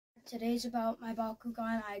Today's about my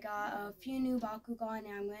Bakugan. I got a few new Bakugan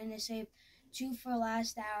and I'm going to save two for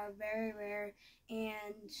last that are very rare.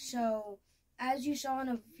 And so, as you saw in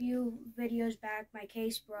a few videos back, my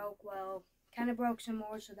case broke. Well, kind of broke some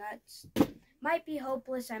more, so that's might be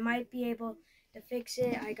hopeless. I might be able to fix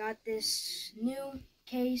it. I got this new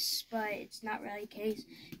case, but it's not really a case.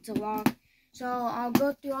 It's a lock. So I'll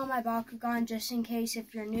go through all my Bakugan just in case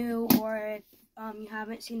if you're new or if you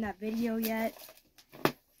haven't seen that video yet.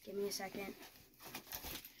 Give me a second.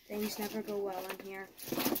 Things never go well in here.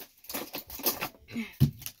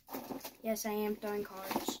 Yes, I am throwing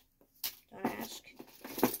cards. Don't ask.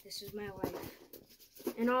 This is my life.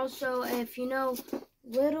 And also, if you know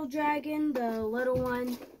Little Dragon, the little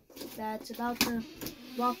one that's about to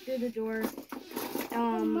walk through the door.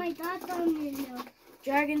 Oh my God, don't know.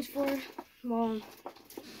 Dragons for, well,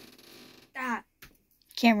 that.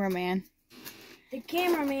 Cameraman. The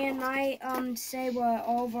cameraman might say what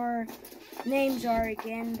all of our names are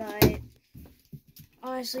again, but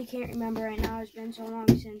honestly can't remember right now. It's been so long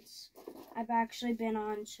since I've actually been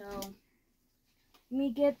on, so let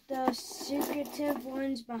me get the secretive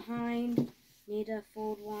ones behind. Need to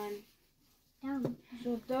fold one. Down.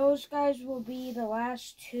 So those guys will be the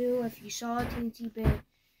last two. If you saw a teensy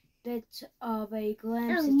bit of a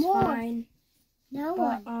glimpse, it's more. fine. No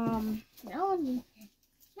But one. No one.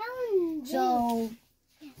 So,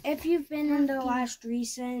 if you've been in the last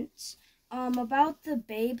recent, about the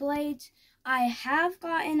Beyblades, I have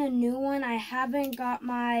gotten a new one. I haven't got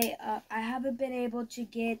my, I haven't been able to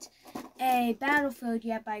get a Battlefield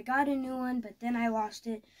yet, but I got a new one, but then I lost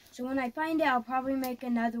it. So when I find it, I'll probably make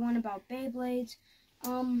another one about Beyblades.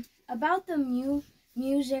 About the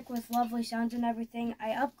music with lovely sounds and everything,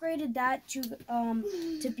 I upgraded that to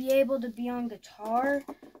be able to be on guitar.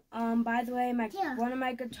 By the way, one of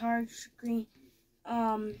my guitar string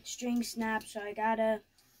snapped, so I gotta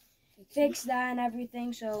fix that and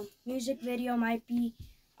everything. So music video might be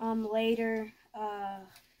later.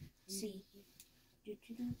 See.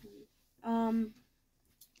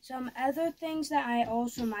 Some other things that I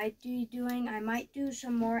also might be doing. I might do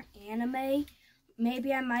some more anime.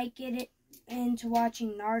 Maybe I might get it into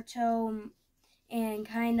watching Naruto and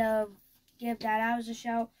kind of give that out as a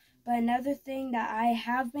shout. But another thing that I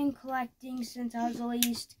have been collecting since I was at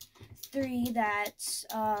least 3, that's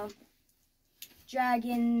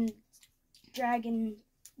Dragon,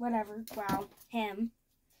 whatever, wow, him.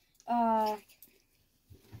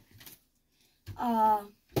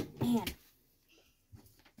 Man.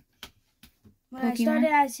 When I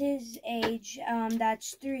started as his age,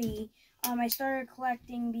 that's 3, I started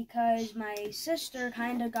collecting because my sister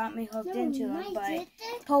kind of got me hooked into him, but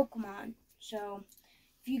Pokemon. So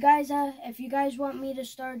if you guys want me to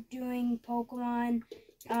start doing Pokemon,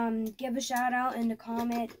 give a shout out in the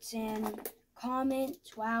comments and comment.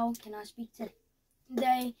 Wow, cannot speak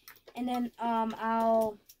today. And then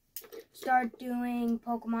I'll start doing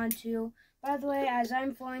Pokemon too. By the way, as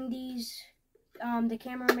I'm flowing these, the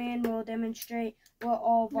cameraman will demonstrate what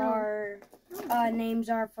all of our names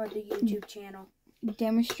are for the YouTube channel.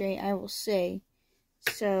 Demonstrate, I will say.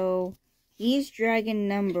 So, he's dragon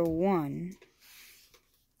number 1.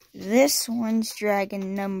 This one's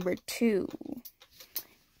dragon number 2.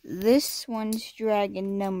 This one's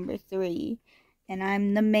dragon number 3. And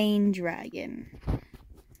I'm the main dragon.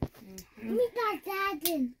 We got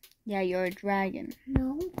dragon. Yeah, you're a dragon.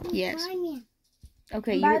 No. Yes. Spider-Man.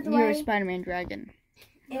 Okay, you're a Spider-Man dragon.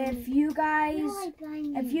 If you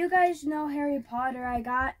guys know Harry Potter, I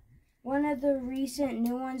got one of the recent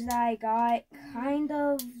new ones that I got. Kind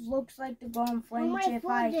of looks like the Golden Flinch if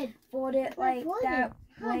I fold it like that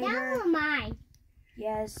later. That mine.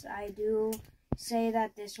 Yes, I do say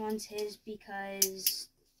that this one's his because,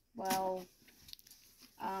 well,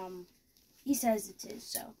 he says it's his,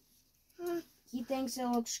 so he thinks it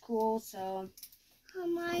looks cool, so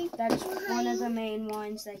that's one of the main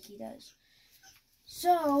ones that he does.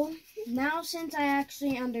 So, now since I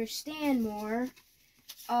actually understand more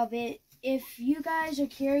of it, if you guys are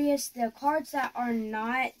curious, the cards that are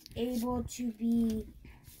not able to be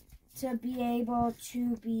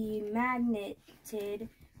magneted,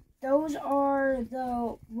 those are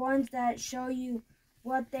the ones that show you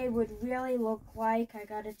what they would really look like. I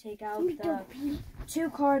gotta take out the 2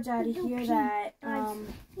 cards out of here that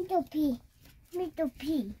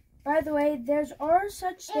By the way, there's are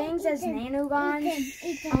such things as nanogons.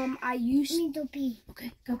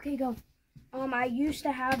 I used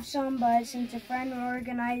to have some, but since a friend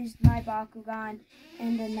organized my Bakugan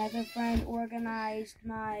and another friend organized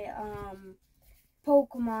my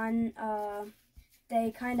Pokemon,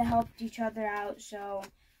 they kind of helped each other out. So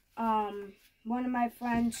one of my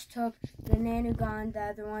friends took the Nanugon, the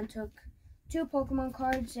other one took 2 Pokemon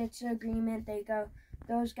cards. It's an agreement.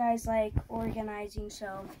 Those guys like organizing,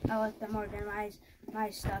 so I let them organize my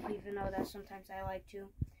stuff, even though that sometimes I like to.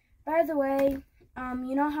 By the way,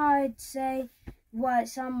 you know how I'd say what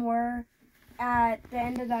some were at the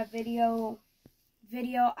end of that video?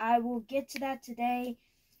 I will get to that today,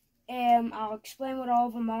 and I'll explain what all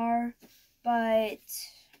of them are, but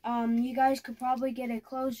you guys could probably get a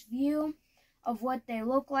close view of what they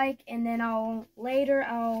look like, and then I'll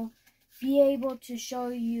be able to show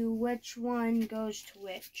you which one goes to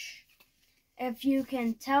which. If you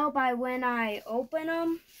can tell by when I open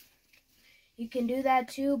them, you can do that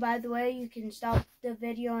too. By the way, you can stop the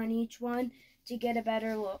video on each one to get a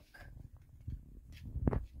better look.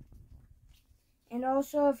 And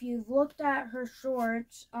also, if you've looked at her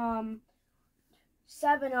shorts,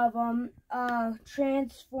 7 of them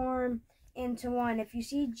transform into one. If you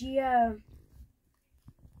see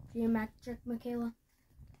Geometric, Michaela?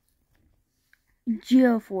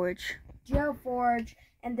 Geoforge. Geoforge,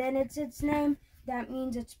 and then it's its name, that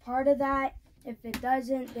means it's part of that. If it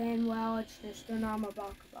doesn't, then, well, it's just a normal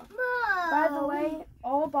Bakugan. By the way,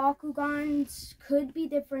 all Bakugans could be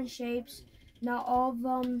different shapes. Not all of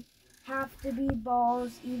them have to be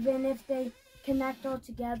balls, even if they connect all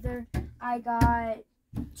together. I got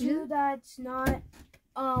 2 that's not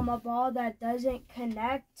a ball that doesn't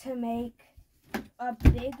connect to make a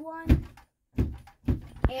big one.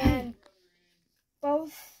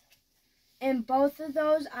 And both of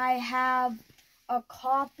those, I have a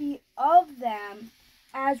copy of them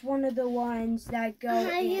as one of the ones that go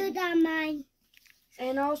in. You got mine.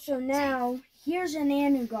 And also now, here's an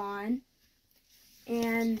Nanugon,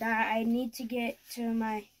 and I need to get to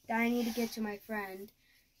my friend.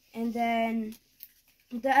 And then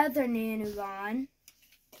the other Nanugon,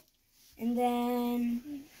 and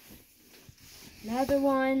then another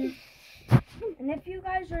one. And if you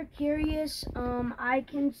guys are curious, I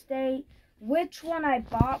can state which one I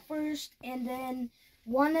bought first, and then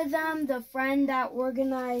one of them, the friend that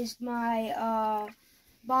organized my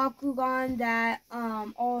Bakugan, that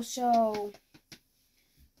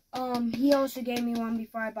he also gave me one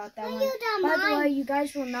before I bought that one. By the way, you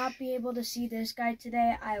guys will not be able to see this guy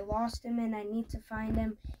today. I lost him and I need to find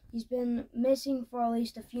him. He's been missing for at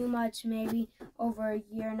least a few months, maybe over a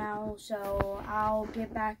year now, so I'll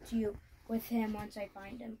get back to you with him once I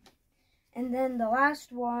find him. And then the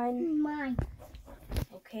last one. Mine.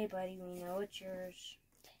 Okay, buddy, we know it's yours.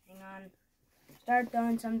 Hang on. Start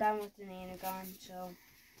throwing some down with the Nanugon, so.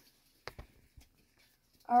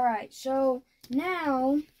 Alright, so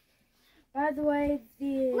now, by the way,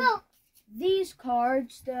 these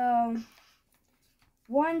cards, the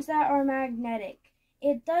ones that are magnetic,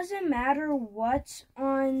 it doesn't matter what's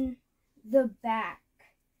on the back,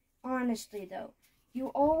 honestly, though. You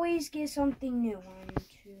always get something new. 1,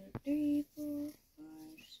 2, 3, 4, 5,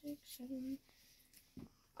 6, 7.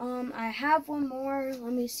 I have one more.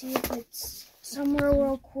 Let me see if it's somewhere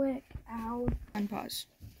real quick. Ow. Unpause.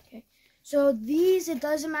 Okay. So these, it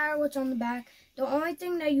doesn't matter what's on the back. The only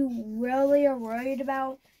thing that you really are worried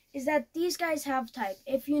about is that these guys have type.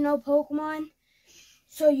 If you know Pokemon,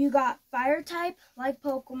 so you got fire type, like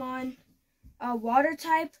Pokemon, water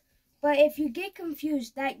type. But if you get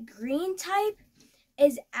confused, that green type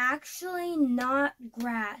is actually not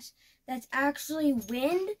grass. That's actually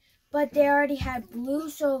wind, but they already had blue,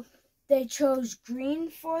 so they chose green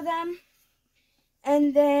for them.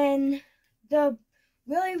 And then the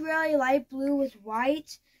really, really light blue with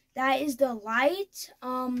white, that is the light.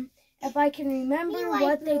 If I can remember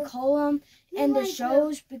what they call them in the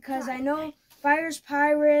shows, because I know fire's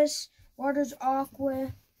Pyrus, water's Aquaris,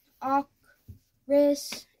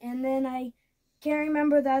 and then I can't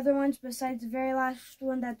remember the other ones besides the very last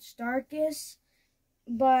one that's darkest.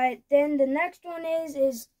 But then the next one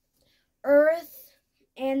is Earth,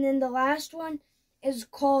 and then the last one is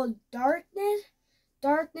called Darkness.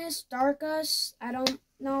 Darkus. I don't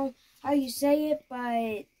know how you say it,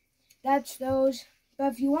 but that's those.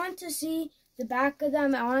 But if you want to see the back of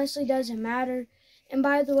them, it honestly doesn't matter. And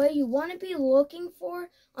by the way, you want to be looking for,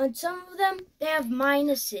 on some of them, they have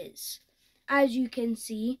minuses, as you can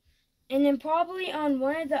see. And then probably on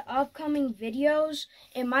one of the upcoming videos,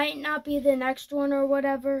 it might not be the next one or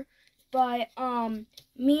whatever, but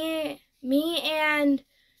me and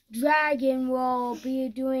Dragon will be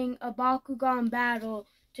doing a Bakugan battle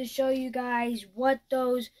to show you guys what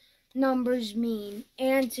those numbers mean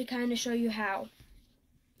and to kind of show you how.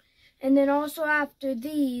 And then also after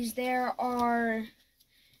these, there are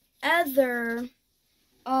other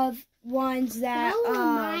ones that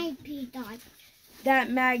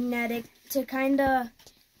that magnetic to kind of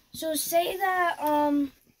So say that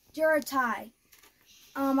you're a tie.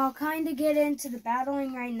 I'll kind of get into the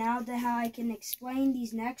battling right now to how I can explain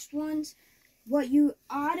these next ones. What you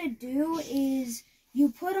ought to do is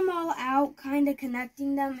you put them all out, kind of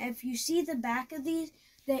connecting them. If you see the back of these,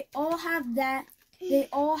 they all have that. They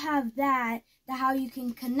all have that. How you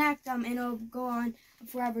can connect them and it'll go on a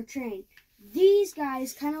forever train. These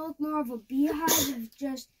guys kind of look more of a beehive of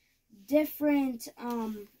just different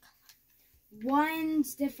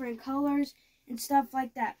ones, different colors and stuff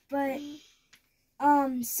like that. But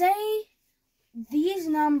say these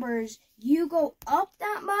numbers, you go up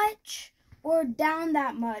that much or down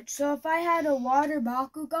that much. So if I had a water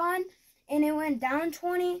Bakugan and it went down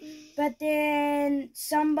 20, but then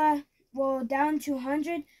down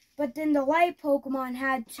 200, but then the light Pokemon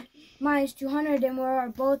had minus 200 and we're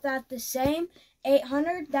both at the same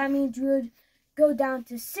 800, that means we would go down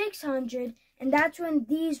to 600, and that's when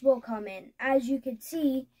these will come in. As you can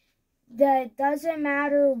see, that doesn't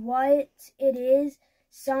matter what it is,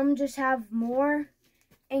 some just have more.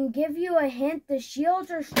 And give you a hint, the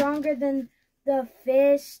shields are stronger than the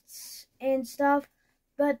fists and stuff,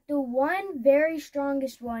 but the one very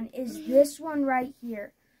strongest one is this one right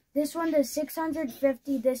here. This one does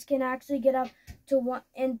 650. This can actually get up to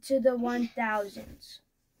into the 1000s.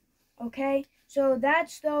 Okay, so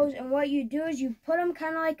that's those. And what you do is you put them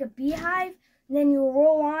kind of like a beehive, and then you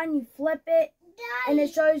roll on, you flip it, and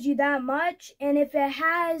it shows you that much. And if it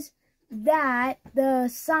has the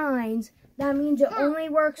signs, that means it only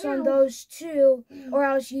works on those two, or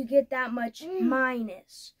else you get that much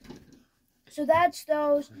minus. So that's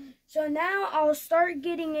those. So now I'll start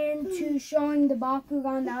getting into showing the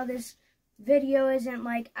Bakugan. Now this video isn't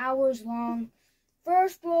like hours long.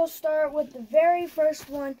 First we'll start with the very first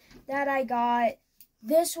one that I got.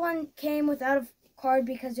 This one came without a card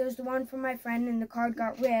because it was the one from my friend and the card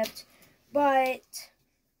got ripped. But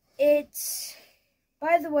it's,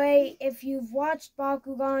 by the way, if you've watched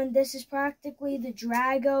Bakugan, this is practically the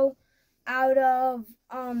Drago out of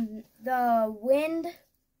the wind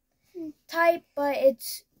type, but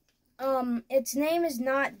its name is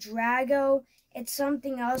not Drago. It's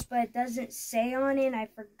something else, but it doesn't say on it. I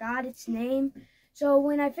forgot its name. So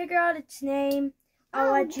when I figure out its name,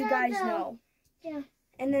 I'll let you guys know. Yeah.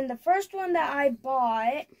 And then the first one that I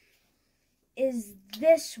bought is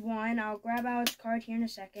this one. I'll grab out its card here in a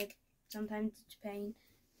second. Sometimes it's a pain.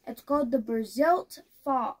 It's called the Brazilian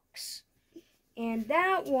Fox. And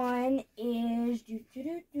that one is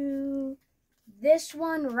this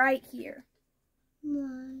one right here.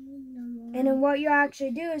 And then what you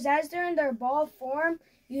actually do is, as they're in their ball form,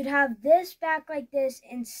 you'd have this back like this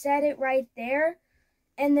and set it right there.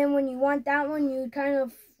 And then when you want that one, you'd kind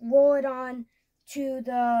of roll it on to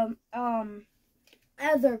the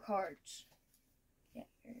other cards.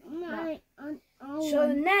 Yeah.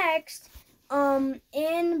 So next,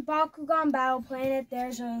 in Bakugan Battle Planet,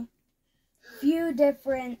 there's a few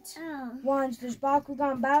different ones. There's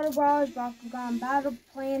Bakugan Battle Brawlers, Bakugan Battle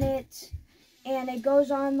Planet, and it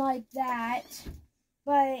goes on like that.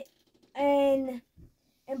 But in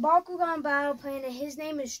Bakugan Battle Planet, his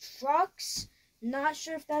name is Trux. Not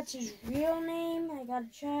sure if that's his real name. I gotta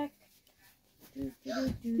check.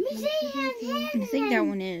 I think that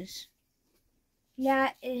one is.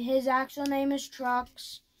 Yeah, his actual name is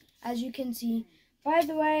Trux, as you can see. By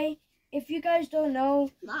the way, if you guys don't know,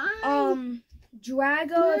 Drago,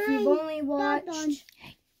 if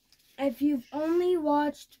you've only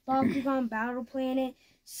watched Bakugan Battle Planet,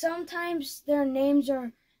 sometimes their names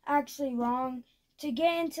are actually wrong. To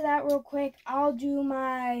get into that real quick, I'll do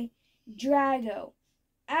my Drago.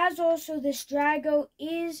 As also, this Drago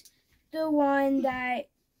is the one that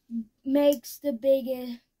makes the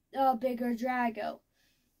bigger Drago.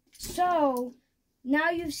 So, now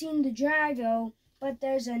you've seen the Drago, but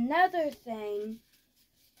there's another thing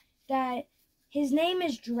that his name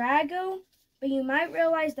is Drago, but you might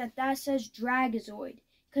realize that that says Dragozoid,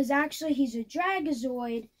 because actually he's a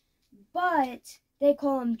Dragozoid, but they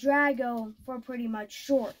call him Drago for pretty much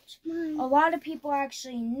short. A lot of people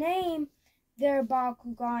actually name their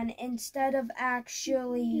Bakugan instead of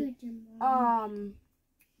actually,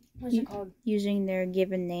 what's it called? Using their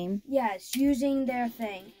given name? Yes, using their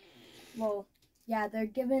thing. Well, yeah, their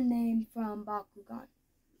given name from Bakugan.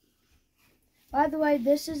 By the way,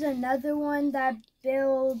 this is another one that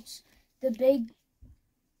builds the big...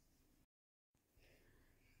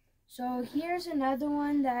 So here's another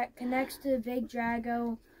one that connects to the big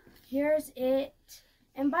Drago. Here's it.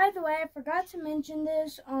 And by the way, I forgot to mention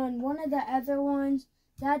this on one of the other ones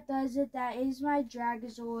that does it. That is my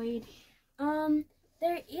Dragozoid.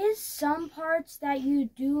 There is some parts that you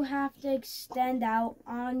do have to extend out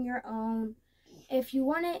on your own. if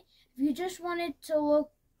you just want it to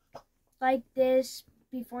look like this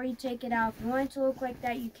before you take it out, if you want it to look like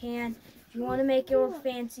that, you can. If you want to make it look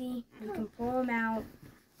fancy, you can pull them out.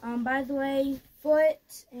 By the way,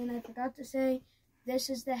 foot, and I forgot to say, this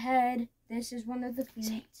is the head. This is one of the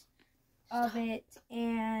feet of it,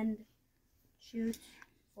 and shoot,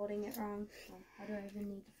 folding it wrong. Oh, how do I even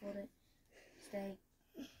need to fold it? Stay.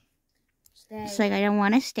 It's like I don't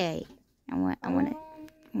want to stay. I want it,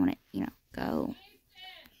 go.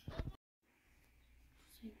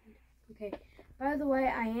 Okay. By the way,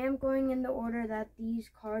 I am going in the order that these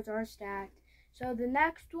cards are stacked. So the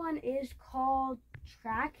next one is called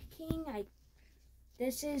Track King.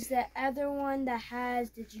 This is the other one that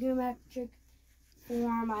has the geometric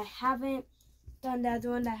form. I haven't done the other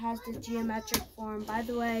one that has the geometric form. By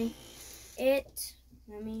the way, let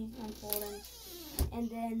me unfold him, and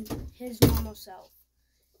then his normal self.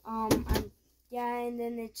 And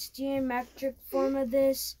then it's geometric form of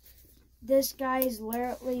this. This guy is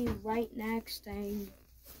literally right next. I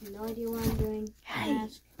have no idea what I'm doing. I'm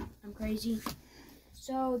crazy.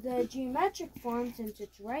 So the geometric form, since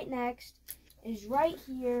it's right next, is right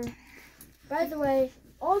here. By the way,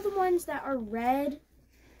 all the ones that are red,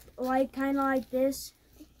 like kind of like this,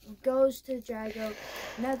 goes to Drago.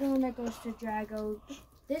 Another one that goes to Drago.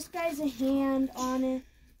 This guy's a hand on him.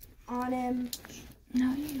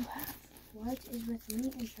 No, you have. What is with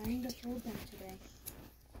me and trying to fold them today?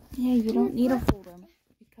 Yeah, you don't need to fold them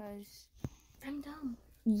because I'm dumb.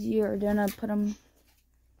 You're gonna put them.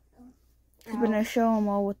 You're gonna show them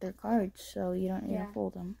all with their cards, so you don't need to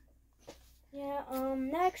fold them. Yeah.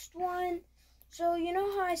 Next one. So you know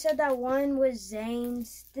how I said that one was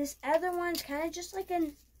Zane's? This other one's kind of just like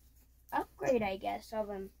an upgrade, I guess, of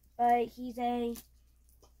him. But he's a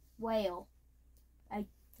whale.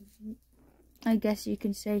 I guess you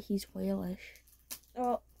can say he's whalish.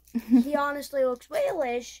 Oh, he honestly looks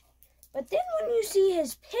whalish. But then when you see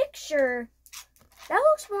his picture, that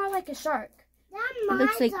looks more like a shark. It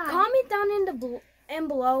looks like. Comment down in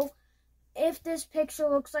below if this picture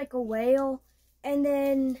looks like a whale, and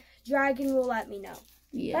then Dragon will let me know.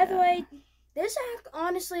 Yeah. By the way, this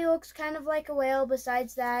honestly looks kind of like a whale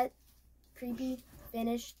besides that creepy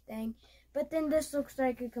finished thing. But then this looks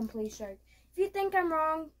like a complete shark. If you think I'm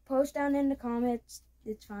wrong, post down in the comments.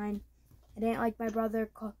 It's fine. It ain't like my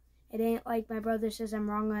brother. It ain't like my brother says I'm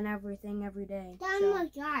wrong on everything every day. So,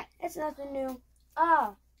 it's nothing new.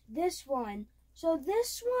 This one. So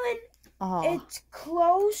this one, it's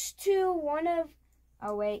close to one of.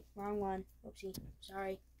 Oh wait, wrong one. Oopsie.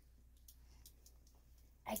 Sorry.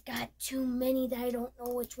 I got too many that I don't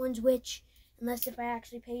know which one's which, unless if I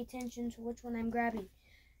actually pay attention to which one I'm grabbing.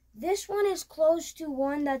 This one is close to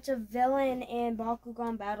one that's a villain in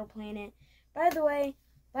Bakugan Battle Planet. By the way,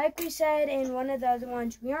 like we said in one of the other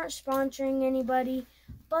ones, we aren't sponsoring anybody,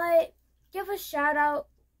 but give a shout out.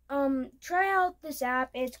 Try out this app.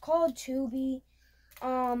 It's called Tubi.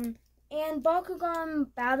 And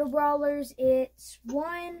Bakugan Battle Brawlers, it's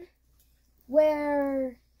one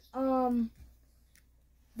where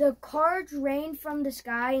the cards rain from the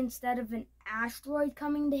sky instead of an asteroid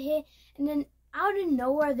coming to hit, and then out of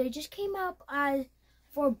nowhere, they just came up as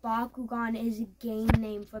for Bakugan is a game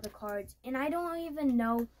name for the cards. And I don't even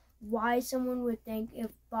know why someone would think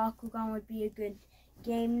if Bakugan would be a good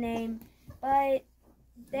game name. But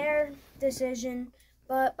their decision.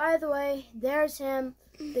 But by the way, there's him.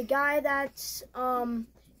 The guy that's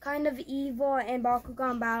kind of evil in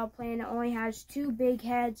Bakugan Battle Planet only has 2 big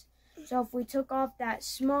heads. So if we took off that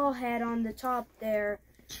small head on the top there,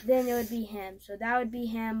 then it would be him. So that would be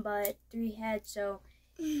him, but 3 heads, so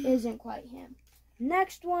isn't quite him.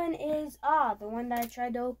 Next one is, the one that I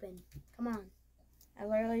tried to open. Come on. I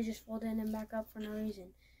literally just folded him back up for no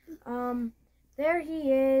reason. There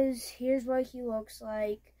he is. Here's what he looks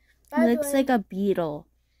like. He looks like a beetle.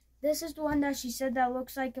 This is the one that she said that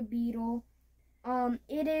looks like a beetle.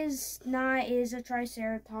 It is not. It is a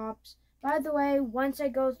triceratops. By the way, once I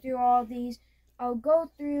go through all these, I'll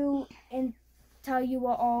go through and tell you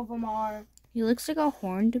what all of them are. He looks like a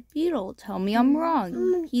horned beetle. Tell me I'm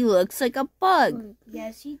wrong. He looks like a bug.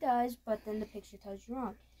 Yes, he does, but then the picture tells you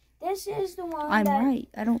wrong. This is the one I'm right.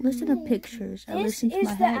 I don't listen to pictures. I listen to my head.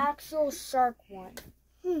 This is the actual shark one.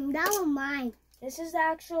 That was mine. This is the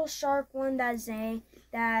actual shark one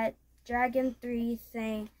that Dragon 3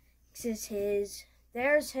 thinks is his.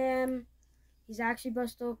 There's him. He's actually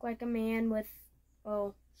supposed to look like a man with,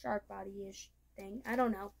 shark body-ish thing. I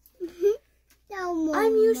don't know.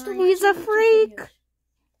 I'm used to watching He's a freak.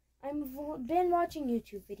 I've been watching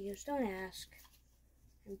YouTube videos. Don't ask.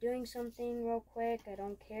 I'm doing something real quick. I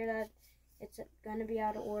don't care that it's gonna be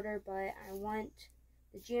out of order, but I want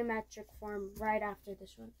the geometric form right after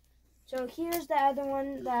this one. So here's the other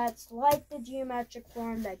one that's like the geometric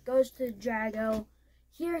form that goes to Drago.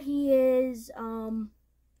 Here he is.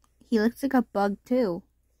 He looks like a bug too.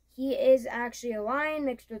 He is actually a lion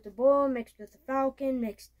mixed with a bull, mixed with a falcon,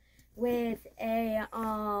 mixed with a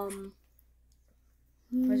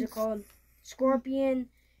what's it called? Scorpion.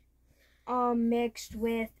 Mixed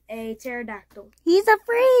with a pterodactyl. He's a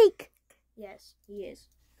freak. Yes, he is.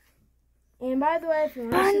 And by the way, if you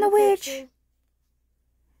want Burn to see the witch. picture,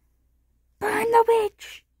 Burn the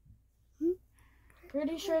witch.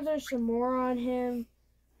 pretty sure there's some more on him.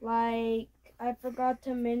 Like, I forgot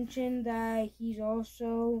to mention that he's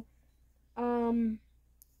also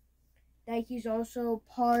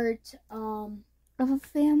part Of a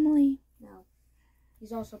family. no.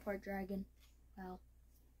 He's also part dragon. Wow.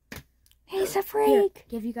 He's a Here, freak.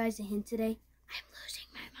 give you guys a hint today. I'm losing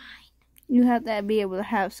my mind. You have to be able to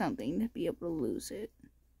have something to be able to lose it.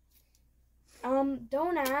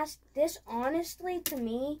 Don't ask. This honestly to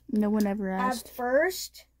me, No one ever at asked.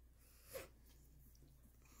 first,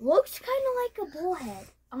 looks kind of like a bullhead.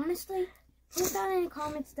 Honestly, put that in the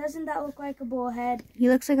comments. Doesn't that look like a bullhead? He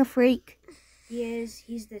looks like a freak. He is.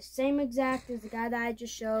 He's the same exact as the guy that I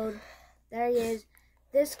just showed. There he is.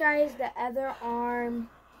 This guy is the other arm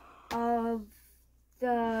of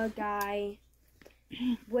the guy,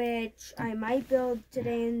 which I might build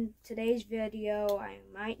today in today's video. I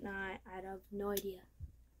might not. I have no idea.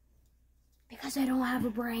 Because I don't have a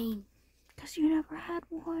brain. Because you never had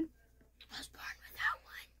one. I was born without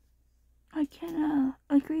one. I can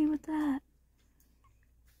agree with that.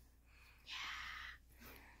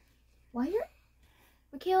 Why you're...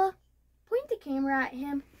 Michaela, point the camera at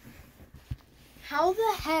him. How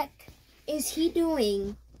the heck is he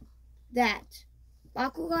doing that?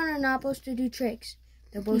 Bakugan are not supposed to do tricks.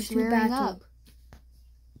 They're supposed to battle.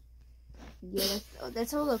 Yeah,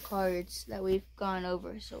 that's all the cards that we've gone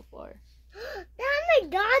over so far. That's my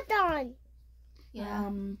Dodon.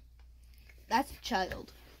 Yeah. That's a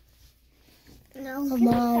child. No, Give me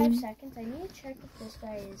 5 seconds. I need to check if this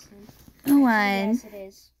guy is him. 1, Yes, it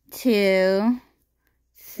is. 2,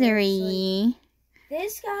 3,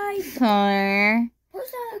 This guy... 4,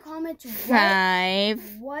 Post down in the comments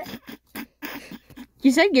 5. what...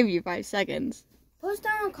 You said give you 5 seconds. Post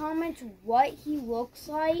down in the comments what he looks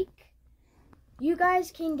like. You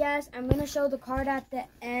guys can guess. I'm going to show the card at the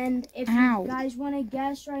end. If Ow. you guys want to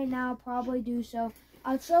guess right now, probably do so.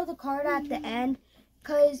 I'll show the card at the end.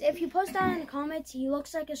 Because if you post down in the comments, he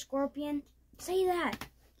looks like a scorpion. Say that.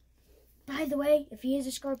 By the way, if he is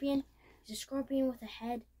a scorpion, he's a scorpion with a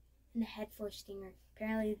head and a head for a stinger.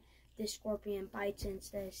 Apparently, this scorpion bites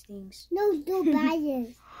instead of stings. No, don't buy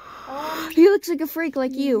it. He looks like a freak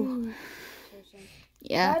like you.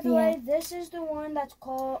 Yeah. By the way, this is the one that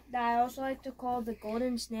I also like to call the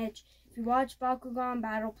Golden Snitch. If you watch Bakugan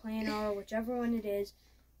Battle Plan or whichever one it is,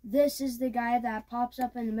 this is the guy that pops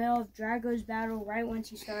up in the middle of Drago's battle right once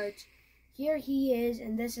he starts. Here he is,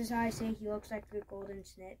 and this is how I say he looks like the Golden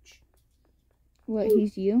Snitch. What,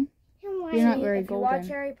 he's you? You're not very If you golden. watch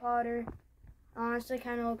Harry Potter, honestly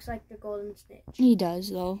kind of looks like the Golden Snitch. He does,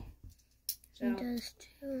 though. So, He does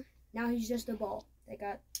too. now he's just a ball. They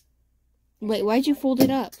got... Wait, why'd you fold it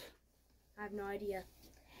up? I have no idea.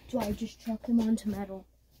 So I just chucked him onto metal.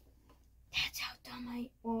 That's how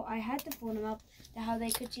dumb I had to fold him up to how they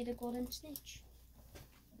could see the Golden Snitch.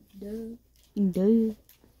 Duh. Duh.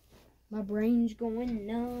 My brain's going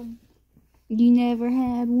numb. You never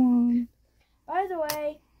had one. By the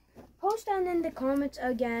way, post down in the comments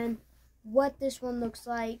again what this one looks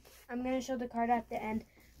like. I'm going to show the card at the end.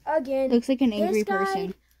 Again, Looks like an angry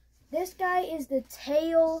person. This guy is the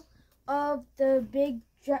tail of the big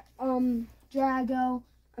Drago.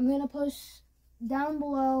 I'm going to post down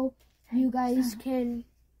below. You guys can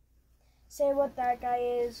say what that guy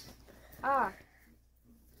is.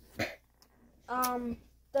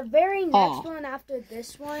 The very next one after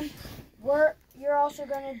this one, you're also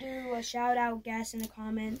going to do a shout out guess in the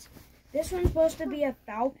comments. This one's supposed to be a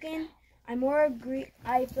falcon. I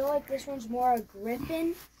feel like this one's more a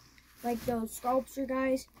griffin, like those sculpture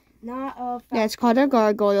guys, not a falcon. Yeah, it's called a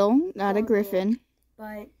gargoyle, not a griffin.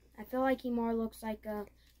 But I feel like he more looks like a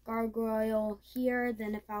gargoyle here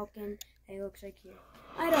than a falcon that he looks like here.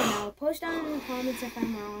 I don't know. Post down in the comments if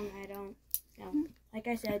I'm wrong. I don't know. Like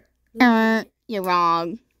I said, You're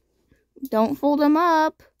wrong. Don't fold them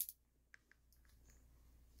up.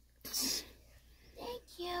 thank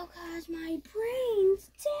you, cause my brain's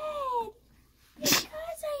dead. Because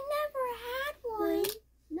I never had one.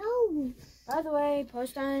 No. By the way,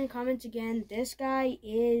 post down in the comments again. This guy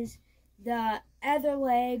is the other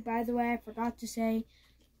leg. By the way, I forgot to say,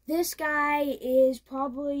 this guy is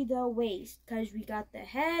probably the waist because we got the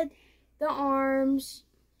head, the arms,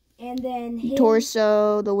 and then his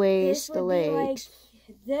torso, the waist, the legs.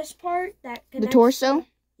 Like this part that connects the torso?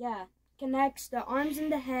 Connects the arms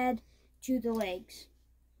and the head to the legs.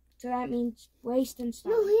 So that means waist and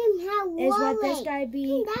stomach. No, is what this guy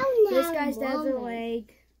be. This guy's the other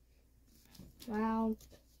leg. Wow.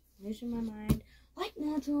 Losing my mind. Like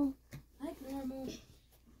natural. Like normal.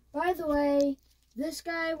 By the way, this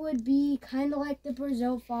guy would be kind of like the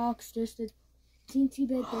Brazil fox, just a teensy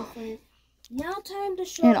bit different. Now time to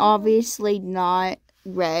show And obviously not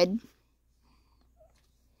red.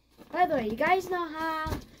 By the way, you guys know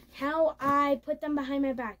how I put them behind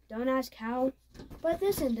my back. Don't ask how, but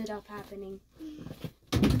this ended up happening.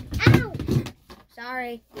 Ow!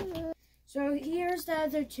 Sorry. So here's the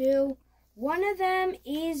other two. One of them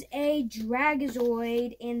is a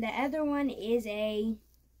Dragozoid, and the other one is a...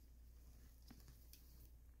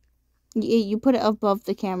 You put it above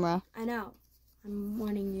the camera. I know. I'm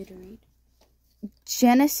wanting you to read.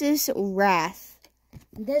 Genesis Wrath.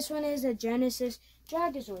 This one is a Genesis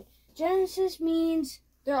Dragozoid. Genesis means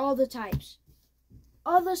they're all the types.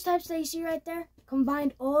 All those types that you see right there,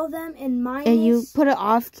 combined all of them and minus... And you put it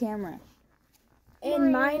off camera.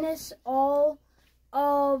 And minus all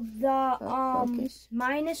of the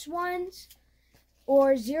minus ones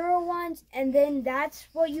or 0 ones, and then that's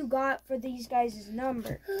what you got for these guys'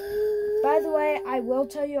 number. By the way, I will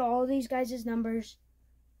tell you all these guys' numbers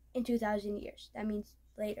in 2,000 years. That means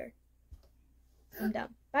later. I'm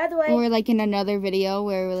done. By the way, or like in another video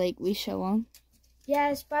where like we show them.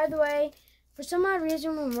 Yes, by the way, for some odd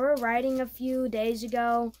reason when we were writing a few days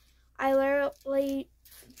ago, I literally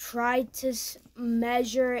tried to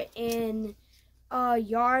measure in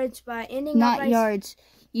yards, but ending up not yards.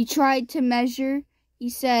 You tried to measure. He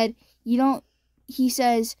said he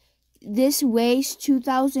says this weighs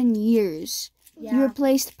 2,000 years. Yeah. He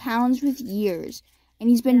replaced pounds with years, and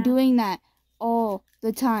he's been doing that all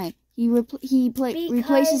the time. He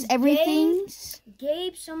replaces everything.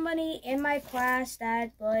 Gabe, somebody in my class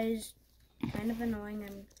that was kind of annoying.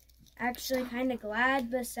 I'm actually kind of glad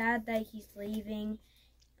but sad that he's leaving.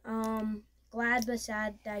 Glad but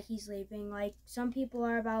sad that he's leaving. Like some people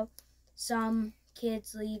are about some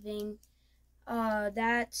kids leaving.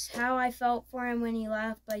 That's how I felt for him when he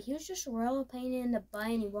left. But he was just a real pain in the butt,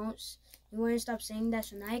 and he wouldn't stop saying that.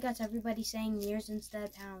 So now he got everybody saying years instead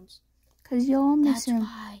of pounds. Cause you'll miss him. That's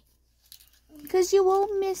why. Because you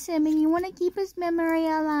won't miss him and you want to keep his memory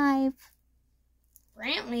alive.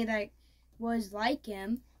 Brantley, that was like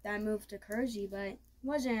him, that moved to Kersey, but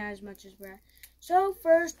wasn't as much as Brad. So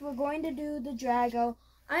first, we're going to do the Drago.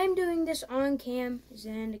 I'm doing this on cam. Is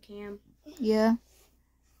it in the cam? Yeah.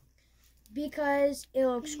 Because it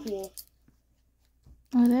looks cool.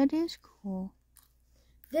 Oh, that is cool.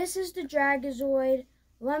 This is the Dragozoid.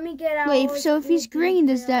 Let me get out. Wait, so if he's green,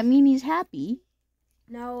 does that mean he's happy?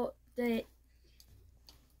 No,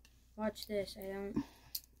 watch this. I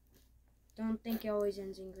don't think it always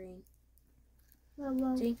ends in green.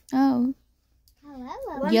 See? Oh.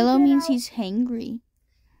 Hello. Yellow means he's hangry.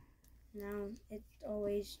 No, it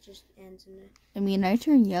always just ends in it. I mean, I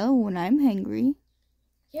turn yellow when I'm hangry.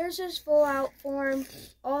 Here's his full out form.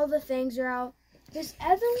 All the things are out. This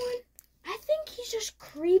other one, I think he's just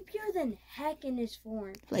creepier than heck in his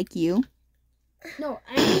form. Like you? No,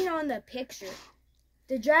 I mean on the picture.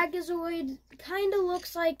 The Dragozoid kind of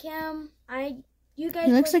looks like him. He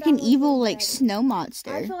looks like an evil, like, snow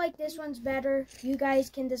monster. I feel like this one's better. You guys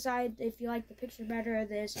can decide if you like the picture better or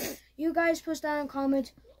this. You guys post down in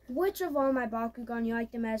comments which of all my Bakugan you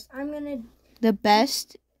like the best. I'm going to... The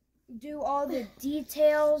best? Do all the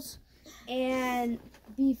details, and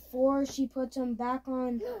before she puts them back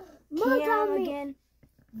on cam again.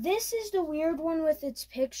 This is the weird one with its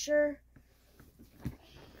picture.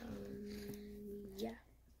 Yeah.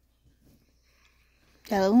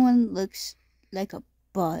 The other one looks like a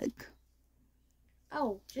bug.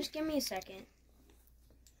 Oh, just give me a second.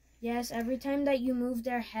 Yes, every time that you move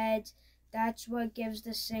their heads, that's what gives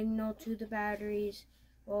the signal to the batteries,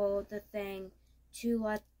 well, the thing,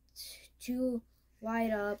 to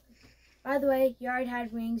light up. By the way, he already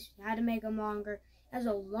had wings. You had to make them longer. It has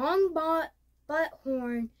a long butt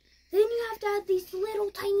horn. Then you have to add these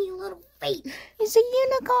tiny little feet. It's a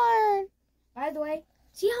unicorn. By the way,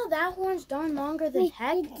 see how that horn's done longer than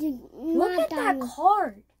heck? Look at that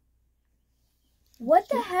card. What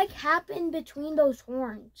the heck happened between those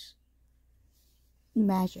horns?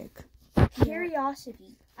 Magic.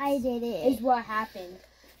 Curiosity. I did it. Is what happened.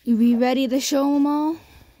 You be ready to show them all?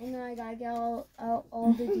 And then I gotta get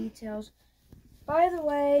all the details. By the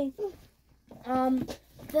way,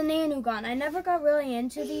 the Nanugon. I never got really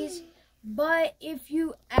into these, but if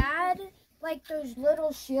you add like those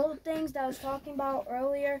little shield things that I was talking about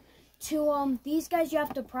earlier to these guys, you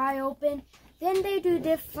have to pry open. Then they do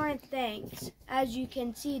different things, as you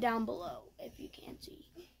can see down below, if you can't see.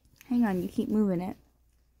 Hang on, you keep moving it.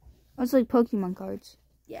 Oh, it's like Pokemon cards.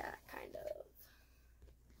 Yeah, kind of.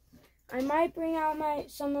 I might bring out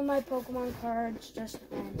some of my Pokemon cards just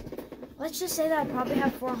then. Let's just say that I probably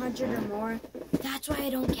have 400 or more. That's why I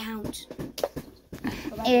don't count.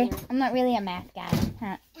 I'm not really a math guy.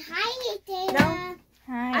 Huh. Hi, Dana. No.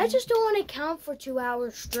 Hi. I just don't want to count for 2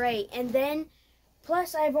 hours straight. And then,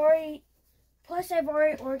 plus I've already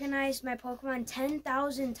organized my Pokemon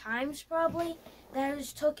 10,000 times probably. That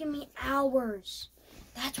has taken me hours.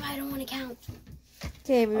 That's why I don't want to count.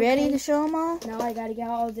 Okay, we ready to show them all? Now I gotta get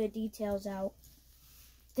all the details out.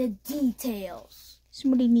 The details.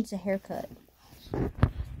 Somebody needs a haircut.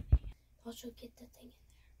 Also get the thing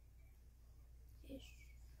in there.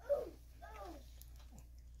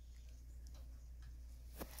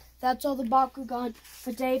 That's all the Bakugan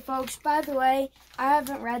for today, folks. By the way, I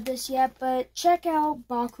haven't read this yet, but check out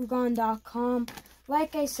Bakugan.com.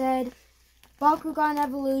 Like I said, Bakugan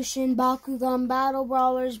Evolution, Bakugan Battle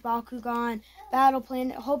Brawlers, Bakugan Battle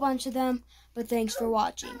Planet, a whole bunch of them. But thanks for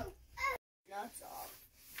watching. That's all.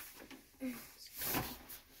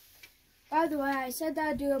 By the way, I said that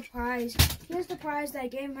I'd do a prize. Here's the prize that I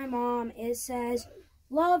gave my mom. It says,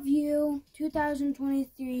 "Love you,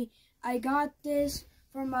 2023. I got this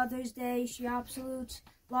for Mother's Day. She absolutely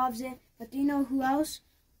loves it." But do you know who else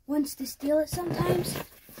wants to steal it sometimes?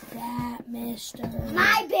 That Mr.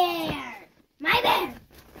 My bear. My bear.